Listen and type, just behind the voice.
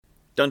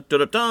Dun dun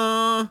dun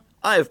dun!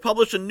 I've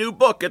published a new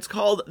book. It's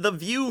called The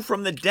View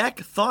from the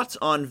Deck, Thoughts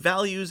on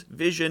Values,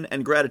 Vision,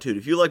 and Gratitude.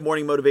 If you like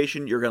morning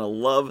motivation, you're going to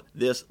love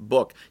this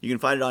book. You can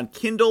find it on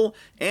Kindle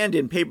and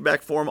in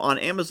paperback form on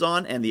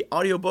Amazon, and the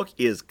audiobook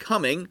is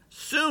coming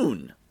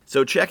soon.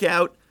 So check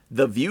out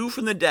The View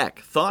from the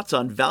Deck, Thoughts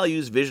on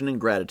Values, Vision, and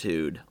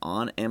Gratitude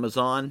on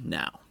Amazon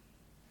now.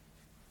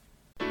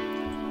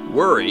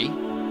 Worry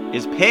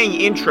is paying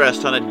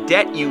interest on a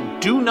debt you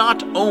do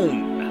not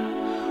own.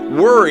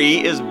 Worry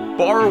is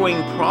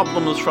borrowing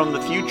problems from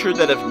the future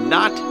that have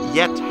not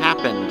yet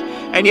happened.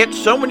 And yet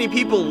so many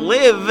people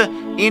live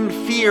in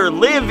fear,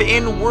 live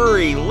in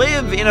worry,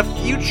 live in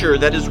a future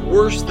that is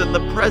worse than the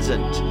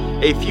present.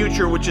 A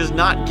future which is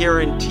not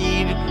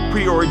guaranteed,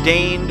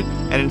 preordained,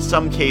 and in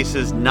some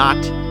cases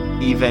not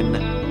even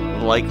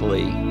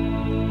likely.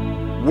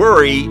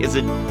 Worry is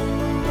an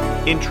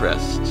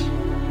interest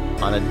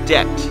on a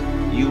debt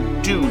you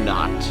do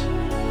not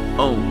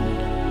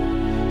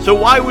own. So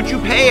why would you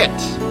pay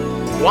it?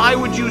 Why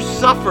would you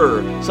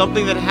suffer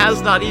something that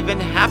has not even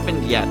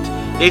happened yet?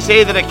 They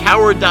say that a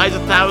coward dies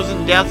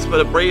 1,000 deaths,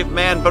 but a brave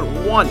man but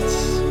once.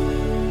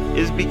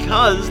 Is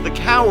because the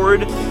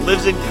coward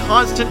lives in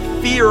constant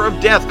fear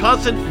of death,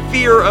 constant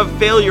fear of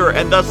failure,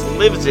 and thus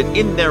lives it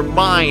in their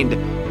mind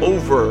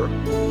over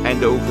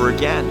and over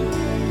again.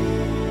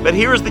 But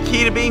here's the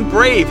key to being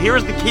brave.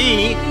 Here's the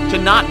key to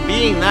not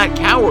being that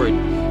coward.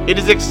 It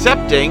is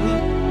accepting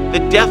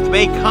that death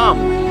may come.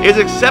 It is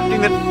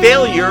accepting that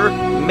failure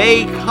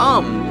may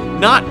come.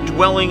 Not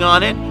dwelling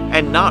on it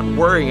and not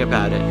worrying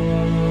about it.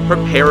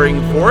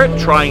 Preparing for it,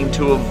 trying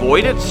to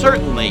avoid it,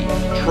 certainly.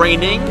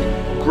 Training,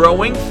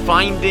 growing,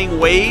 finding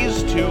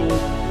ways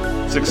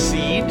to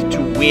succeed,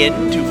 to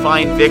win, to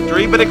find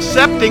victory, but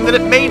accepting that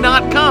it may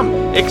not come.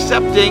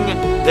 Accepting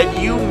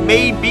that you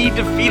may be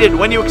defeated.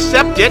 When you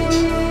accept it,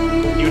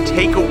 you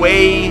take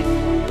away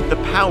the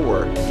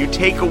power. You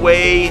take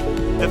away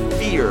the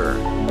fear.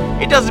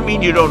 It doesn't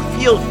mean you don't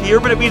feel fear,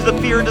 but it means the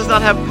fear does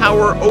not have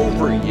power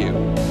over you.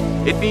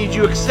 It means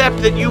you accept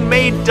that you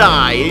may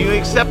die, you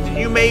accept that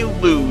you may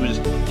lose,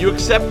 you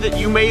accept that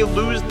you may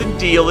lose the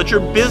deal, that your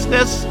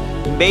business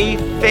may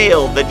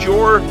fail, that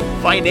your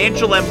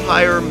financial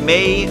empire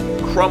may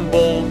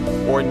crumble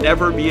or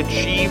never be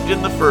achieved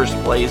in the first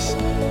place.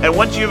 And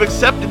once you've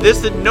accepted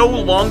this, it no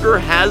longer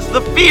has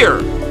the fear.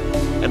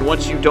 And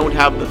once you don't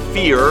have the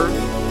fear,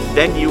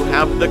 then you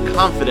have the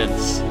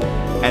confidence.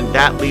 And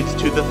that leads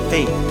to the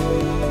faith.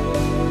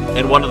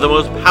 And one of the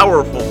most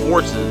powerful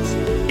forces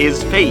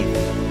is faith.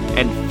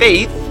 And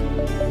faith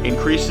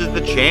increases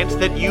the chance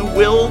that you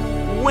will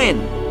win.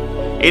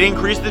 It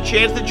increases the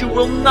chance that you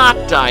will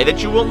not die,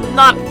 that you will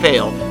not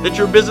fail, that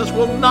your business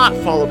will not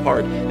fall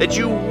apart, that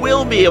you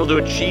will be able to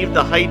achieve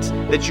the heights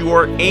that you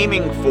are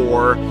aiming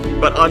for,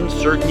 but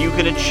uncertain you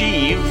can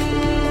achieve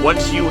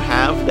once you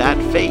have that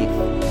faith.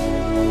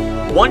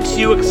 Once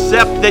you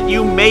accept that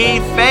you may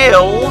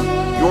fail,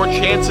 your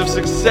chance of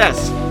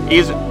success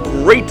is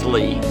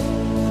greatly,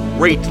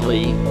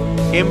 greatly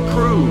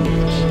improved.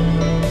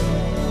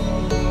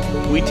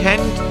 We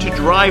tend to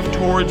drive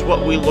towards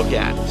what we look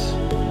at.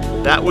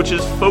 That which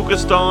is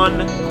focused on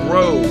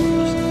grows.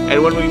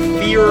 And when we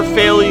fear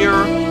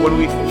failure, when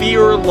we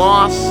fear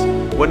loss,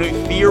 when we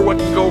fear what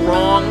can go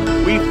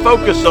wrong, we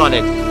focus on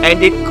it,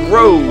 and it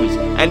grows,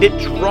 and it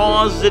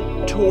draws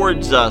it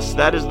towards us.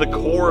 That is the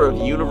core of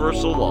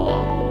universal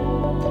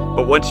law.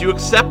 But once you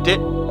accept it,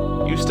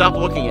 you stop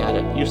looking at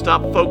it, you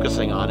stop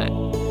focusing on it,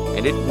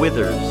 and it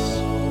withers.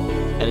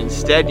 And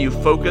instead you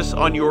focus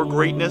on your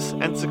greatness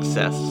and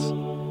success,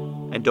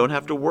 and don't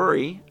have to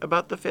worry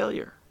about the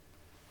failure.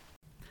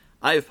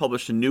 I have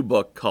published a new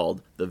book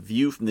called The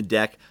View from the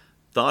Deck,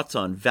 Thoughts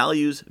on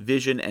Values,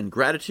 Vision, and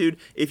Gratitude.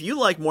 If you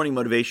like morning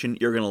motivation,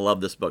 you're going to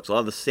love this book. So a lot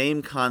of the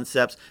same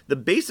concepts. The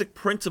basic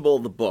principle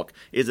of the book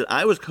is that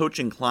I was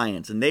coaching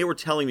clients, and they were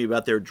telling me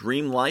about their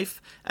dream life,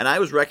 and I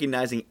was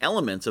recognizing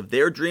elements of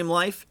their dream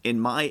life in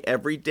my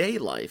everyday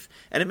life.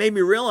 And it made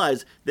me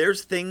realize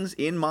there's things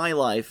in my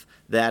life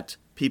that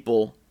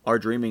people are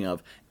dreaming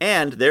of.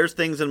 And there's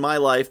things in my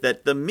life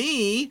that the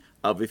me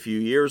of a few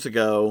years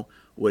ago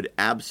would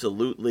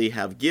absolutely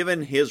have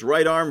given his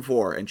right arm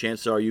for, and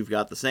chances are you've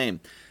got the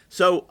same.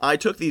 So I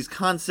took these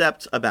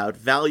concepts about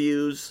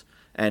values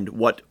and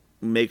what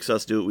makes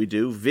us do what we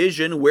do,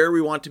 vision, where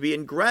we want to be,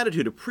 and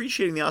gratitude,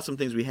 appreciating the awesome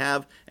things we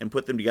have, and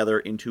put them together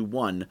into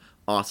one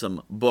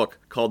awesome book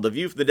called The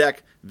View from the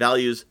Deck,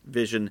 Values,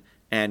 Vision,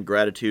 and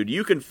Gratitude.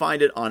 You can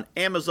find it on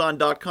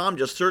Amazon.com.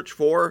 Just search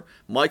for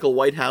Michael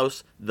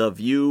Whitehouse, The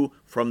View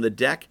from the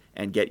Deck,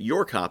 and get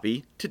your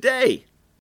copy today.